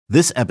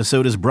This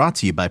episode is brought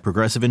to you by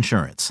Progressive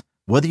Insurance.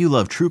 Whether you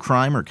love true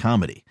crime or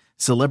comedy,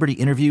 celebrity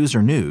interviews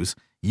or news,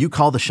 you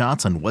call the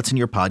shots on what's in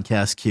your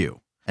podcast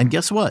queue. And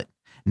guess what?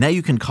 Now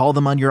you can call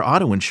them on your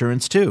auto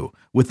insurance too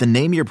with the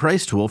Name Your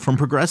Price tool from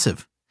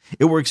Progressive.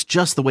 It works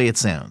just the way it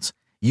sounds.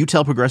 You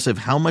tell Progressive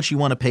how much you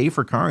want to pay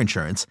for car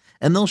insurance,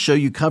 and they'll show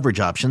you coverage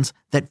options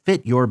that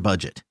fit your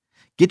budget.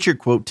 Get your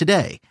quote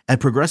today at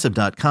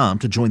Progressive.com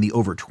to join the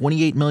over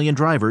 28 million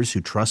drivers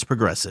who trust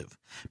Progressive.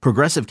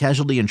 Progressive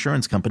Casualty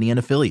Insurance Company and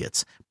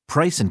Affiliates.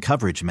 Price and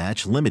coverage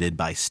match limited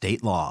by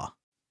state law.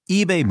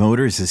 eBay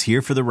Motors is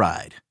here for the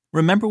ride.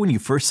 Remember when you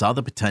first saw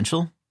the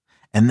potential?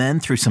 And then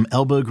through some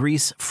elbow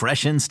grease,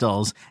 fresh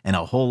installs, and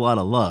a whole lot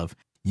of love,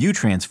 you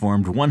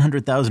transformed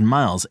 100,000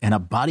 miles and a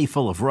body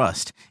full of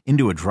rust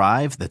into a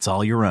drive that's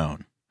all your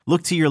own.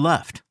 Look to your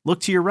left.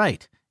 Look to your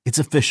right. It's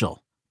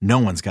official. No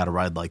one's got a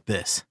ride like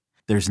this.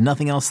 There's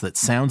nothing else that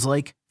sounds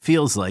like,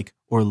 feels like,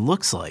 or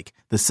looks like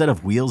the set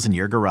of wheels in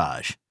your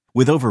garage.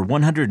 With over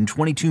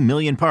 122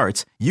 million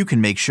parts, you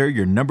can make sure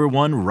your number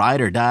one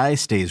ride or die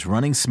stays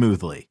running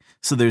smoothly.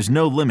 So there's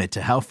no limit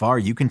to how far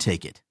you can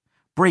take it.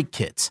 Brake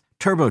kits,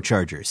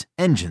 turbochargers,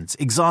 engines,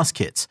 exhaust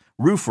kits,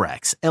 roof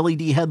racks,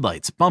 LED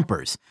headlights,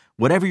 bumpers,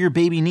 whatever your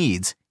baby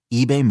needs,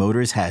 eBay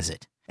Motors has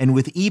it. And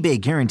with eBay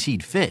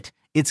Guaranteed Fit,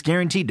 it's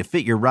guaranteed to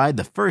fit your ride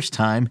the first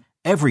time,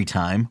 every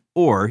time,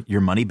 or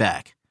your money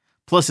back.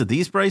 Plus, at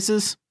these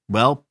prices,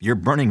 well, you're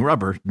burning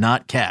rubber,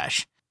 not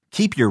cash.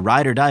 Keep your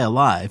ride or die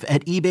alive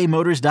at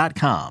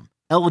ebaymotors.com.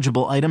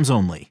 Eligible items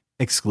only.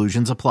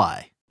 Exclusions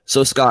apply.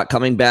 So, Scott,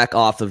 coming back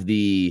off of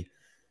the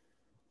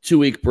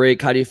 2-week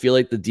break, how do you feel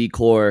like the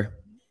D-Corps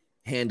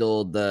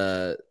handled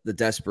the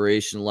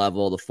desperation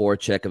level, the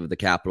forecheck of the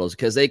Capitals?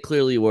 Because they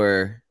clearly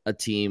were a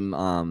team,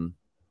 a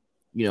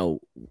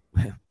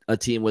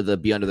team with a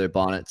bee under their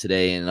bonnet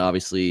today, and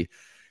obviously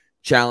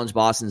challenged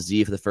Boston's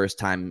D for the first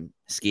time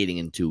skating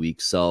in 2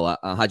 weeks. So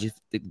how'd you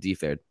think the D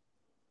fared?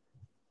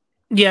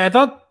 Yeah, I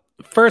thought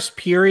first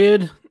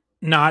period,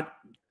 not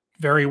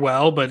very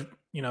well, but,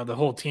 the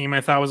whole team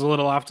I thought was a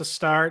little off to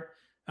start.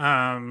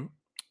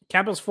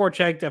 Capitals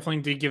forecheck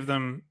definitely did give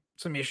them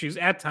some issues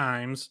at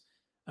times.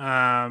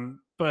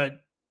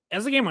 But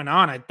as the game went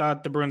on, I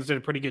thought the Bruins did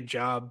a pretty good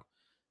job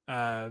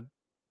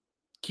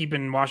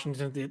keeping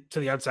Washington to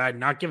the outside,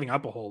 not giving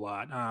up a whole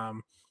lot.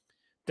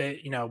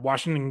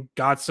 Washington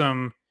got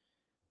some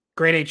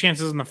grade A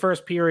chances in the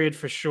first period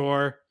for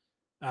sure,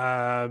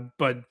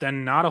 but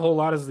then not a whole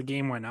lot as the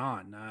game went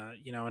on.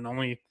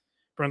 And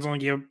Bruins only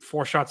gave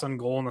 4 shots on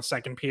goal in the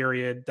second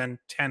period, then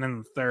 10 in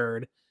the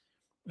third.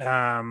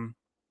 Job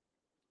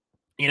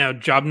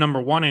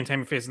number one anytime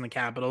you're facing the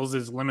Capitals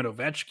is limit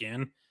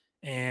Ovechkin,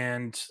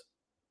 and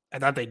I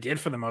thought they did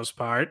for the most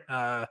part.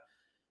 I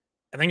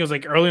think it was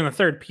like early in the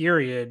third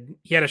period,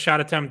 he had a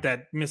shot attempt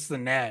that missed the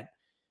net,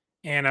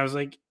 and I was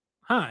like,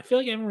 I feel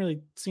like I haven't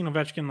really seen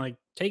Ovechkin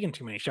taking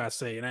too many shots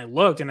today. And I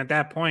looked, and at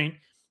that point,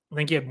 I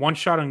think he had 1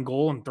 shot on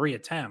goal and 3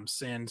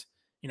 attempts, and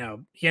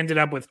he ended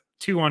up with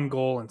 2 on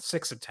goal and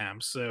 6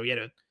 attempts. So he had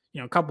a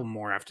couple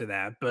more after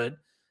that, but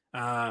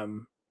I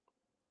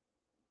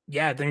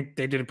think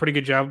they did a pretty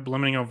good job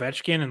limiting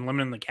Ovechkin and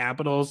limiting the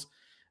Capitals.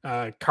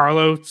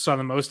 Carlo saw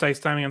the most ice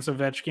time against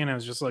Ovechkin. I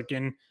was just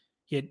looking,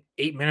 he had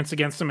 8 minutes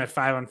against him at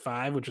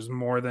 5-on-5, which was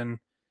more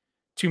than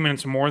 2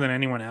 minutes more than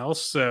anyone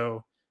else.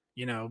 So,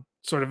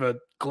 sort of a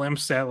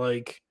glimpse at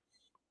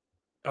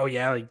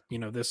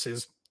this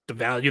is the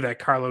value that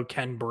Carlo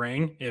can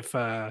bring if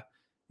when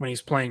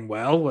he's playing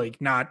well.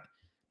 Not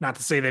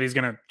to say that he's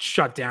going to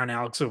shut down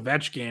Alex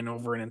Ovechkin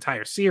over an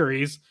entire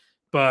series,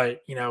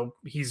 but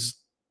he's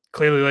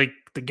clearly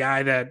the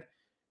guy that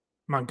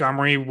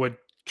Montgomery would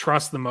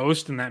trust the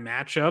most in that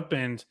matchup,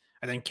 and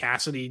I think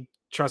Cassidy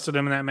trusted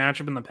him in that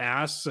matchup in the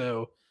past.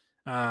 So,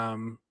 got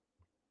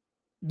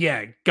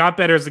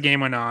better as the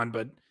game went on,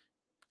 but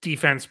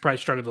defense probably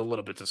struggled a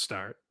little bit to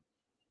start.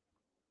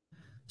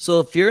 So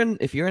if you're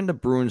in the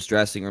Bruins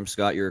dressing room,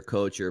 Scott, you're a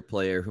coach, you're a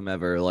player,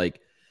 whomever,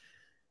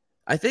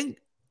 I think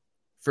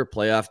for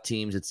playoff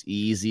teams, it's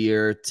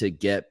easier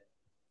to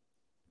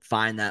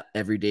find that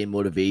everyday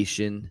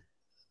motivation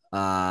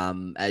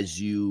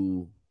as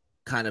you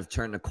kind of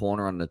turn the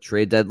corner on the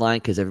trade deadline,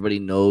 because everybody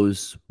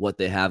knows what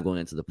they have going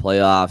into the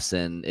playoffs,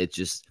 and it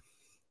just,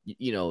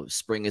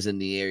 spring is in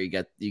the air.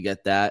 You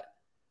get that.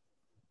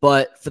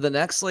 But for the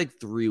next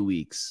 3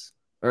 weeks,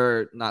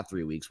 or not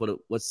 3 weeks,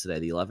 what's today,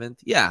 the 11th?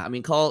 Yeah, I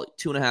mean, call it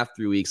 2.5,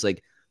 3 weeks.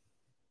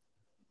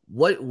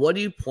 What are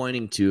you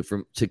pointing to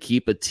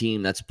keep a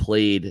team that's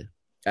played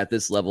at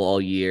this level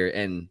all year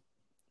and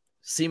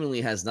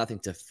seemingly has nothing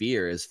to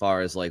fear as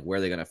far as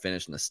where they're going to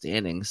finish in the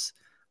standings?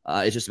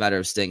 It's just a matter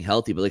of staying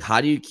healthy. But how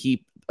do you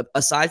keep,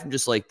 aside from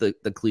just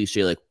the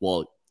cliche,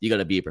 well, you got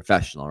to be a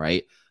professional,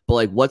 right?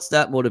 But what's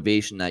that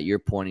motivation that you're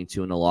pointing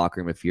to in the locker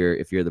room if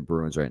you're the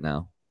Bruins right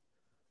now?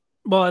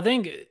 Well, I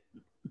think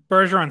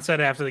Bergeron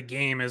said after the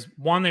game is,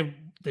 one, they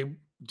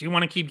do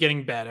want to keep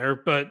getting better,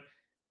 but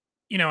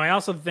I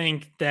also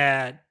think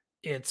that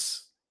they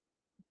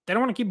don't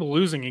want to keep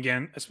losing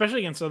again, especially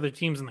against other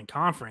teams in the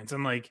conference.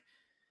 And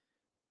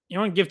you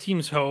want to give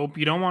teams hope.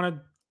 You don't want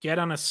to get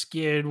on a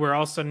skid where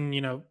all of a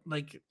sudden,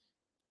 like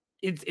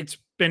it's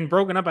been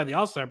broken up by the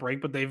All-Star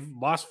break, but they've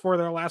lost 4 of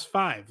their last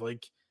 5.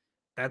 Like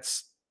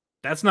that's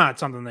not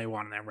something they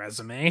want on their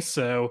resume.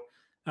 So,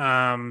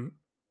 I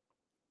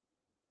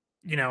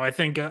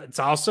think it's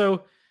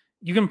also,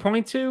 you can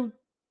point to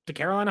the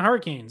Carolina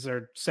Hurricanes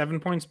are 7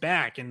 points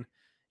back, and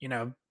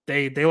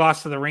they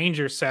lost to the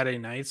Rangers Saturday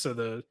night, so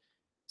the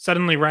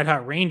suddenly red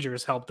hot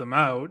Rangers helped them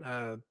out.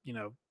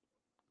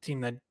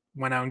 Team that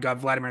went out and got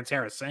Vladimir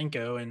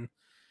Tarasenko, and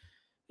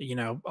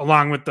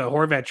along with the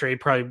Horvat trade,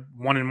 probably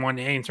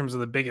 1-1A in terms of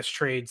the biggest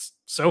trades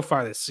so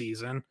far this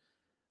season.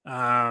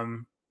 But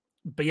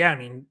yeah, I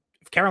mean,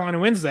 if Carolina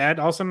wins that,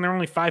 all of a sudden they're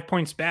only 5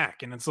 points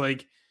back, and it's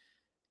like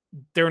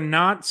they're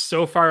not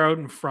so far out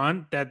in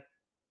front that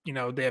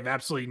they have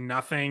absolutely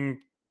nothing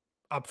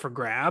up for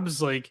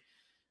grabs. Like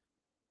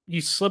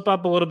you slip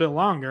up a little bit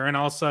longer, and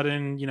all of a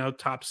sudden,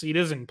 top seed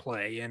is in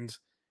play, and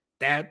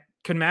that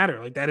could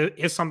matter. Like that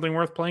is something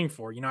worth playing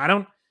for.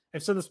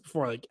 I've said this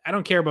before. Like I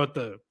don't care about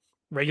the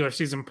regular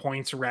season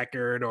points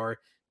record or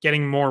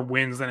getting more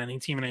wins than any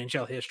team in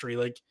NHL history.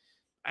 Like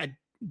I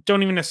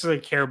don't even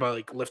necessarily care about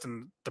like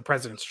lifting the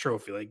President's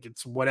Trophy. Like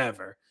it's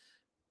whatever.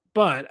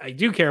 But I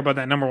do care about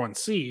that number 1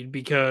 seed,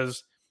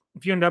 because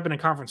if you end up in a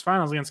conference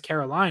finals against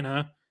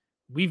Carolina,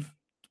 we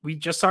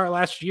just saw it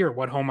last year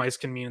what home ice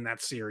can mean in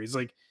that series.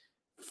 Like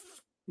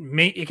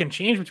it can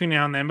change between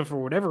now and then, but for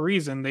whatever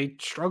reason, they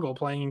struggle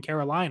playing in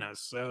Carolina.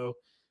 So,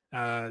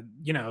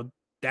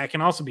 that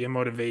can also be a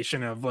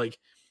motivation of like,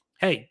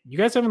 hey, you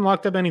guys haven't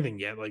locked up anything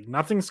yet. Like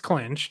nothing's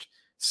clinched.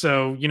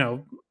 So,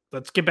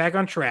 let's get back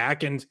on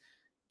track and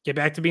get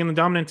back to being the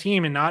dominant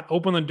team and not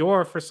open the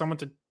door for someone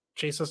to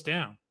chase us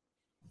down.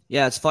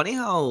 Yeah, it's funny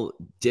how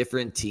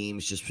different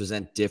teams just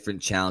present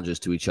different challenges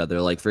to each other.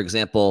 Like, for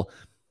example,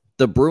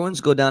 the Bruins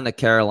go down to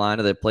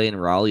Carolina. They play in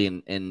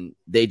Raleigh, and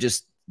they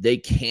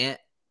can't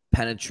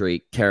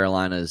penetrate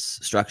Carolina's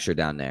structure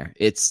down there.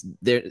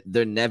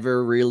 They're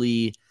never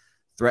really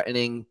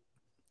threatening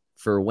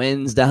for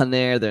wins down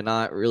there. They're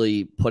not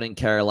really putting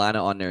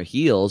Carolina on their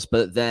heels.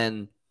 But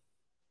then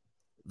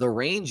the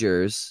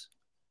Rangers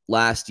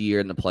last year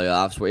in the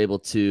playoffs were able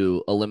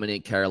to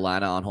eliminate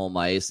Carolina on home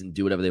ice and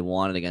do whatever they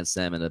wanted against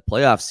them in the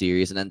playoff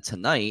series. And then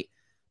tonight,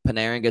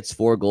 Panarin gets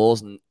 4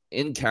 goals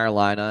in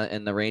Carolina,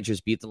 and the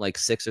Rangers beat them like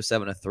 6 or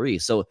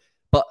 7-3. So,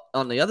 but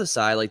on the other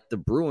side, like the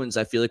Bruins,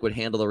 I feel like would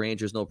handle the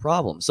Rangers no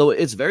problem. So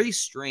it's very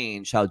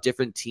strange how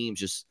different teams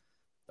just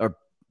are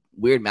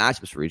weird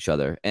matchups for each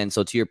other. And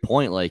so to your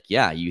point, like,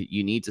 yeah,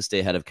 you need to stay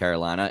ahead of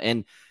Carolina.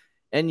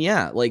 And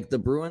yeah, like the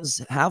Bruins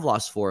have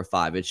lost 4 or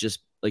 5. It's just,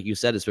 like you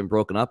said, it's been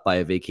broken up by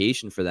a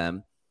vacation for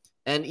them.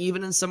 And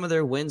even in some of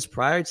their wins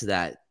prior to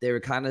that, they were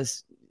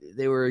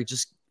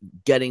just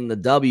getting the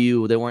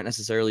W. They weren't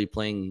necessarily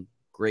playing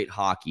great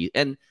hockey.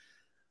 And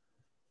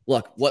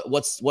look,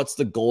 what's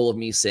the goal of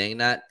me saying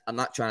that? I'm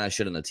not trying to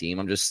shit on the team.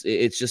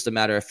 It's just a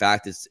matter of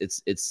fact.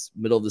 It's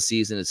middle of the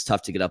season. It's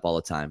tough to get up all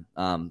the time.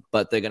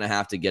 But they're going to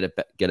have to get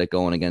it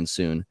going again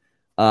soon.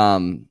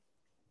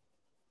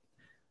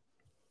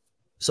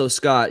 So,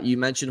 Scott, you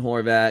mentioned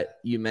Horvat,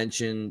 you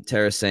mentioned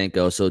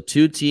Tarasenko. So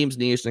 2 teams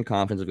in the Eastern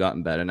Conference have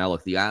gotten better. Now,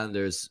 look, the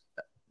Islanders,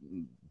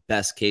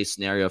 best case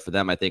scenario for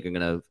them, I think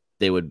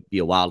they would be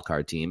a wild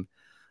card team.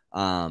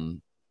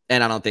 And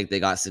I don't think they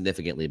got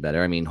significantly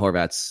better. I mean,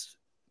 Horvat's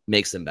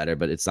makes them better,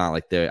 but it's not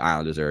like the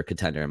Islanders are a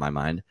contender in my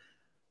mind.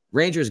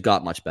 Rangers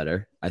got much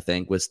better, I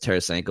think, with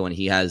Tarasenko, and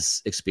he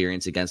has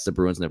experience against the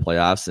Bruins in their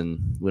playoffs,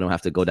 and we don't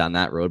have to go down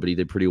that road, but he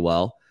did pretty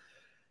well.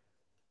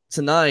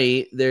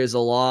 Tonight, there's a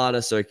lot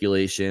of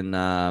circulation.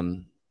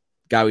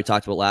 Guy we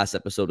talked about last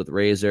episode with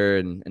Razor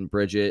and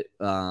Bridget.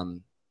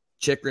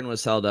 Chychrun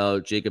was held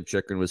out. Jacob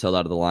Chychrun was held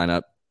out of the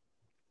lineup.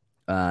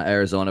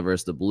 Arizona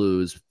versus the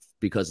Blues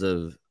because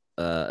of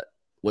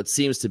what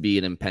seems to be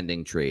an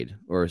impending trade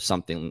or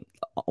something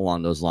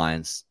along those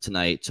lines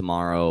tonight,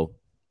 tomorrow,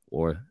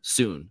 or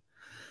soon.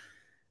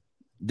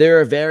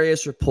 There are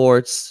various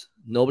reports.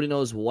 Nobody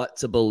knows what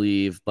to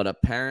believe, but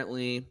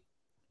apparently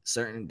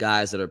certain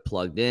guys that are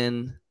plugged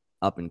in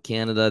up in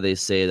Canada, they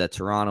say that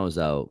Toronto's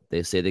out.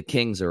 They say the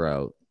Kings are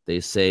out. They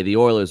say the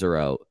Oilers are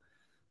out,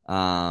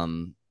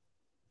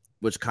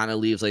 which kind of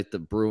leaves like the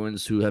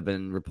Bruins, who have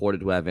been reported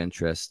to have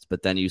interest.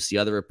 But then you see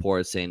other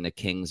reports saying the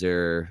Kings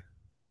are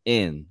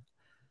in.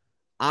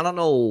 I don't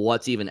know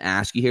what to even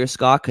ask you here,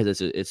 Scott,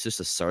 because it's just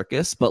a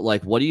circus. But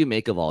like, what do you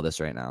make of all this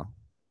right now?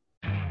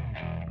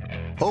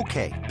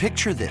 Okay,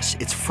 picture this.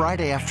 It's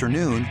Friday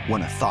afternoon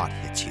when a thought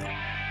hits you.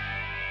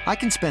 I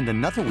can spend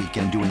another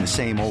weekend doing the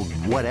same old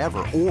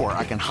whatever, or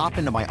I can hop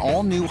into my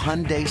all-new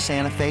Hyundai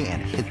Santa Fe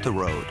and hit the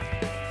road.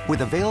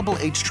 With available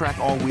H-Track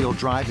all-wheel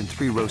drive and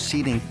 3-row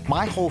seating,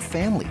 my whole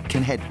family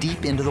can head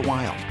deep into the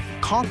wild.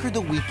 Conquer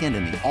the weekend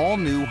in the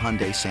all-new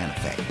Hyundai Santa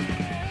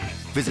Fe.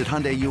 Visit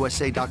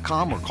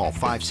HyundaiUSA.com or call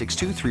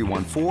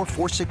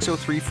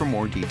 562-314-4603 for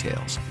more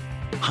details.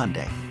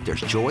 Hyundai,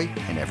 there's joy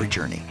in every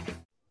journey.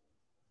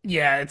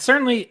 Yeah, it's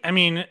certainly, I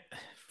mean,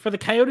 for the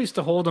Coyotes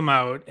to hold them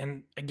out,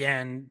 and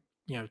again,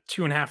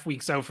 2.5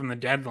 weeks out from the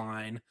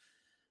deadline,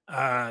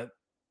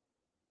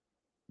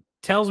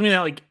 tells me that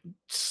like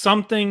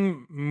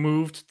something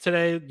moved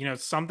today.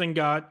 Something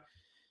got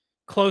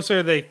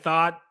closer. They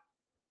thought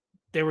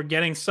they were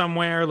getting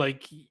somewhere.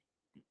 Like,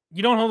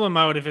 you don't hold them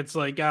out if it's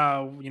like,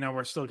 oh,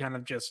 we're still kind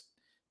of just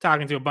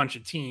talking to a bunch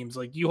of teams.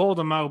 Like, you hold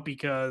them out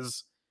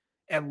because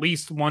at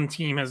least one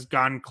team has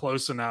gotten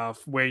close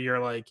enough where you're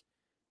like,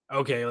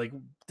 okay, like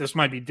this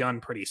might be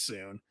done pretty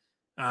soon.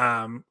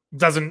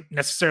 Doesn't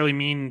necessarily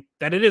mean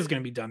that it is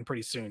going to be done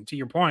pretty soon. To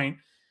your point,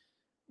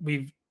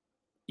 we've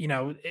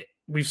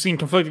seen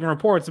conflicting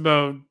reports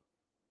about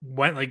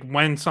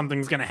when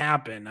something's going to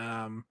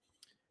happen.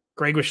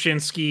 Greg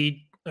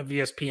Wyshynski of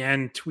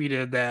ESPN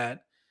tweeted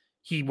that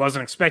he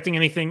wasn't expecting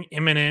anything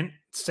imminent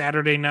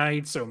Saturday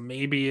night, so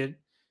maybe it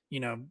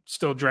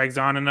still drags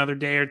on another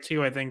day or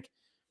two. I think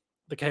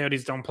the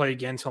Coyotes don't play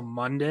again until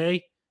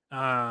Monday.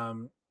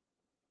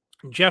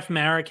 Jeff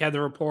Marek had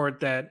the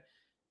report that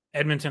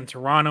Edmonton,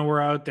 Toronto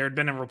were out. There had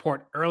been a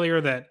report earlier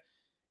that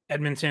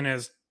Edmonton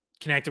has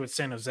connected with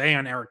San Jose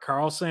on Erik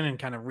Karlsson and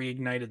kind of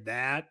reignited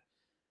that.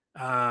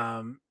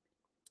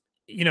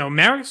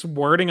 Marek's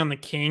wording on the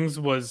Kings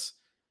was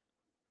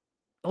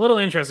a little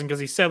interesting because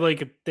he said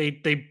like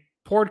they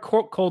poured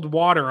cold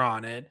water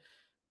on it,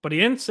 but he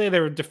didn't say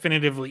they were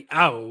definitively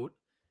out.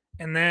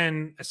 And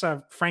then I saw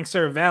Frank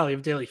Saravalli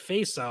of Daily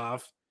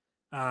Faceoff,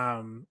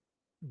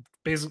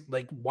 basically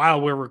like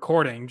while we're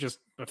recording, just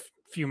a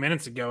few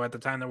minutes ago at the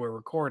time that we're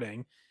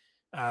recording,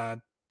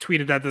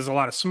 tweeted that there's a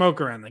lot of smoke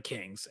around the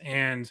Kings.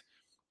 And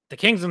the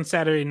Kings on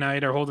Saturday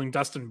night are holding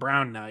Dustin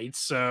Brown nights.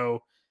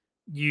 So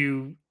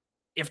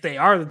if they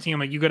are the team,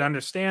 like you could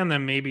understand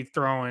them maybe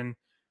throwing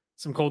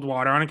some cold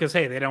water on it because,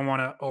 hey, they don't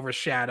want to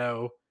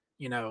overshadow,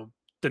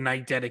 the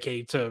night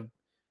dedicated to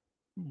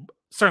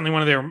certainly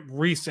one of their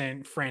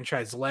recent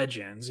franchise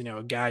legends,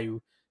 a guy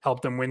who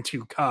helped them win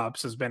 2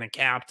 cups, has been a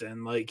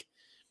captain. Like,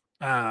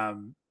 they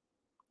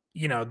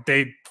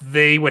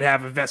would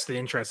have a vested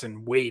interest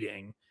in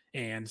waiting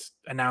and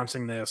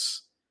announcing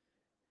this.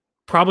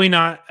 Probably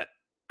not.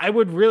 I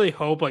would really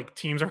hope like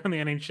teams around the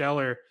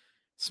NHL are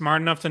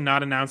smart enough to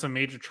not announce a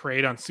major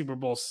trade on Super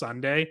Bowl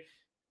Sunday,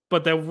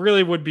 but that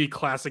really would be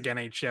classic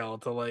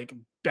NHL to like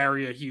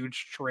bury a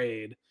huge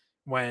trade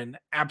when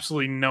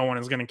absolutely no one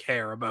is going to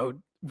care about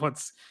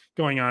what's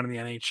going on in the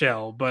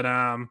NHL. But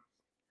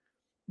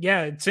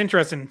yeah, it's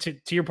interesting to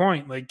your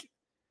point. Like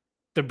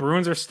the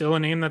Bruins are still a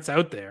name that's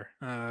out there.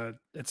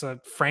 It's a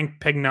Frank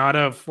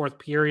Pagnotta of Fourth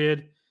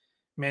Period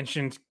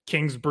mentioned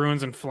Kings,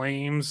 Bruins, and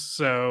Flames.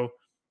 So,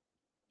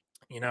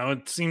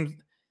 it seems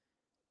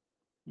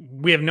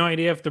we have no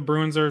idea if the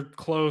Bruins are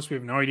close. We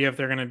have no idea if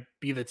they're going to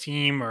be the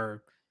team,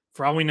 or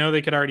for all we know,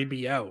 they could already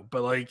be out.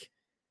 But like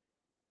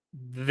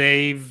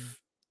they've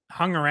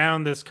hung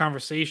around this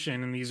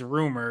conversation and these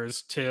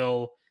rumors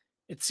till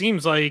it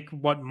seems like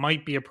what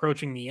might be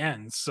approaching the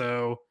end.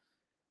 So,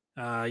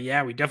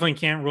 yeah, we definitely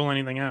can't rule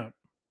anything out.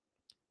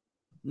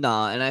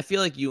 No, and I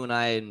feel like you and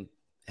I,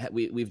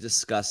 we've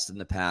discussed in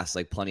the past,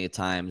 like plenty of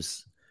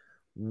times,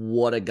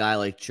 what a guy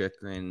like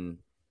Chychrun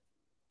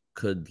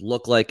could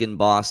look like in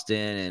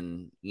Boston,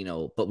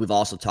 and but we've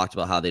also talked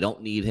about how they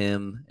don't need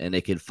him and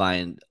they could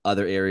find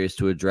other areas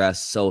to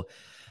address. So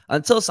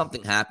until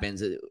something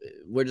happens,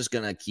 we're just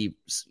gonna keep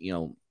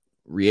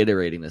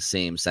reiterating the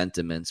same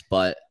sentiments.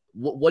 But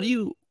what do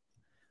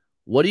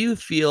you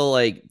feel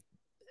like?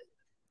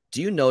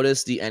 Do you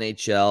notice the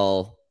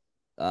NHL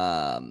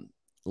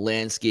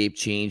landscape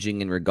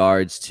changing in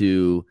regards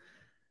to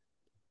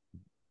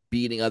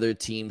beating other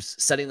teams,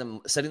 setting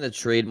the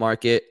trade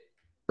market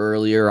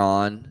earlier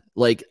on?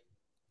 Like,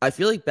 I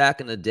feel like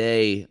back in the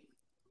day,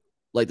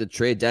 like the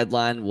trade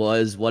deadline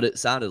was what it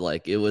sounded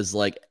like. It was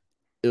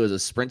a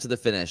sprint to the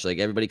finish. Like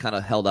everybody kind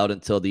of held out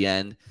until the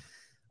end.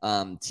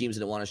 Teams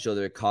didn't want to show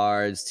their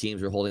cards.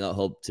 Teams were holding out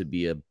hope to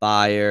be a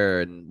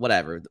buyer and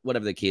whatever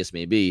the case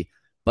may be.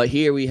 But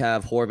here we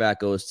have Horvat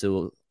goes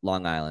to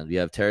Long Island. We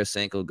have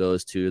Tarasenko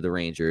goes to the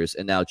Rangers.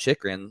 And now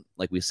Chychrun,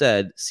 like we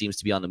said, seems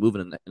to be on the move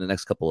in the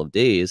next couple of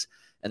days.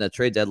 And the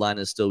trade deadline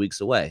is still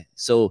weeks away.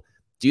 So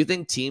do you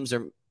think teams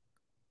are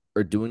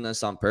doing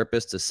this on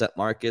purpose to set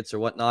markets or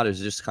whatnot? Or is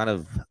it just kind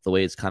of the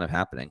way it's kind of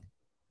happening?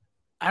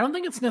 I don't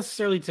think it's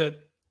necessarily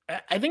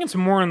I think it's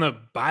more on the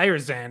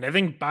buyer's end. I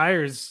think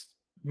buyers,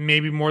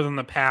 maybe more than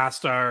the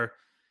past, are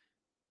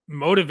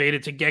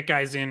motivated to get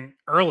guys in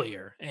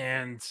earlier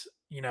and,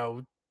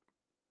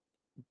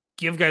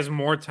 give guys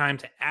more time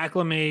to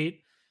acclimate,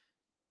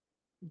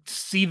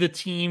 see the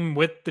team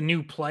with the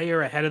new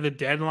player ahead of the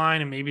deadline.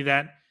 And maybe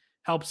that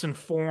helps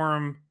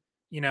inform,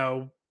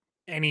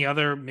 any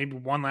other, maybe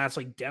one last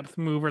like depth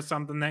move or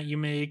something that you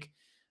make.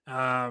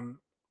 I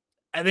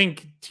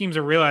think teams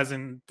are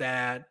realizing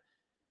that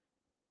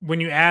when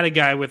you add a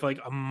guy with like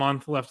a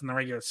month left in the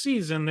regular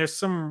season, there's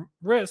some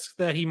risk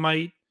that he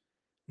might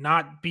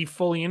not be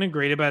fully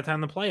integrated by the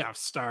time the playoffs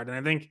start. And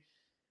I think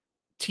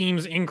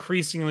teams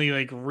increasingly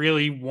like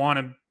really want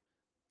to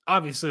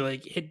obviously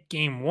like hit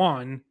game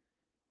one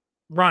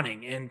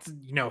running and,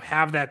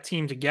 have that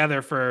team together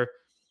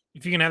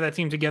if you can have that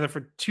team together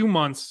for 2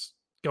 months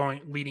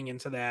leading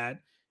into that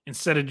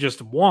instead of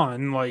just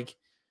one, like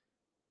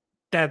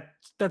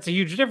that's a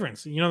huge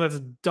difference. That's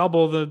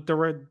double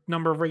the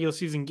number of regular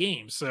season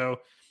games. So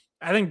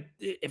I think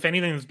if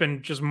anything, there's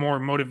been just more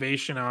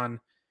motivation on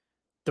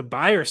the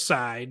buyer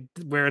side,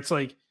 where it's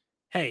like,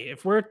 hey,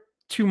 if we're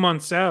 2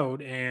 months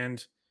out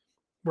and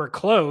we're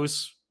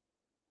close,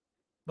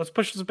 let's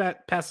push this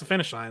back past the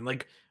finish line.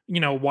 Like,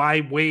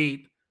 why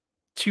wait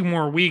 2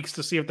 more weeks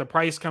to see if the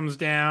price comes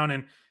down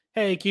and,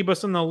 hey, keep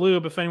us in the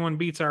loop if anyone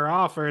beats our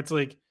offer. It's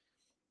like,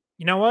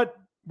 you know what?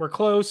 We're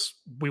close.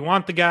 We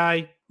want the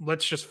guy.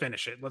 Let's just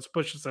finish it. Let's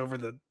push this over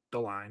the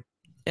line.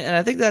 And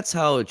I think that's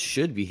how it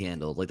should be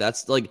handled. Like,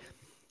 that's like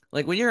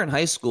when you're in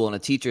high school and a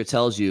teacher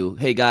tells you,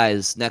 hey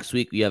guys, next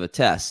week we have a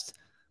test.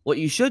 What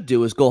you should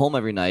do is go home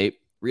every night,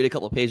 read a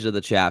couple of pages of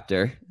the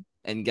chapter,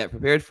 and get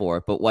prepared for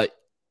it. But what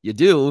you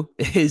do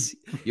is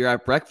you're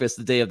at breakfast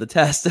the day of the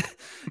test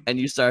and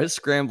you start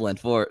scrambling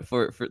for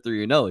through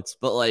your notes.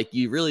 But like,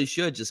 you really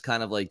should just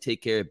kind of like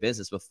take care of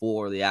business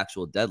before the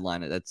actual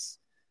deadline.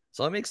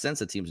 So it makes sense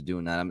that teams are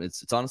doing that. I mean,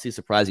 it's honestly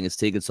surprising it's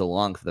taken so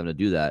long for them to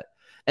do that.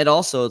 And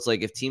also, it's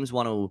like, if teams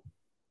want to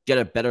get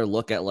a better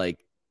look at,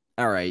 like,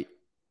 all right,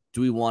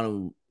 do we want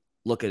to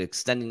look at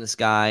extending this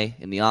guy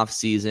in the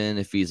offseason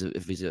if he's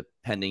a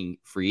pending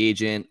free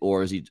agent,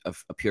 or is he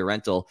a pure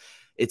rental?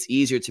 It's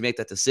easier to make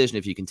that decision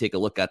if you can take a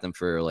look at them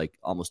for like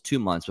almost 2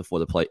 months before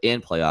the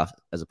playoff,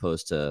 as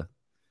opposed to,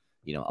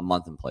 a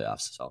month in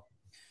playoffs. So,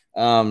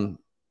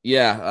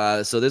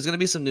 so there's going to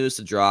be some news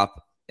to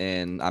drop,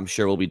 and I'm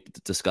sure we'll be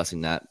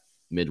discussing that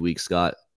midweek, Scott.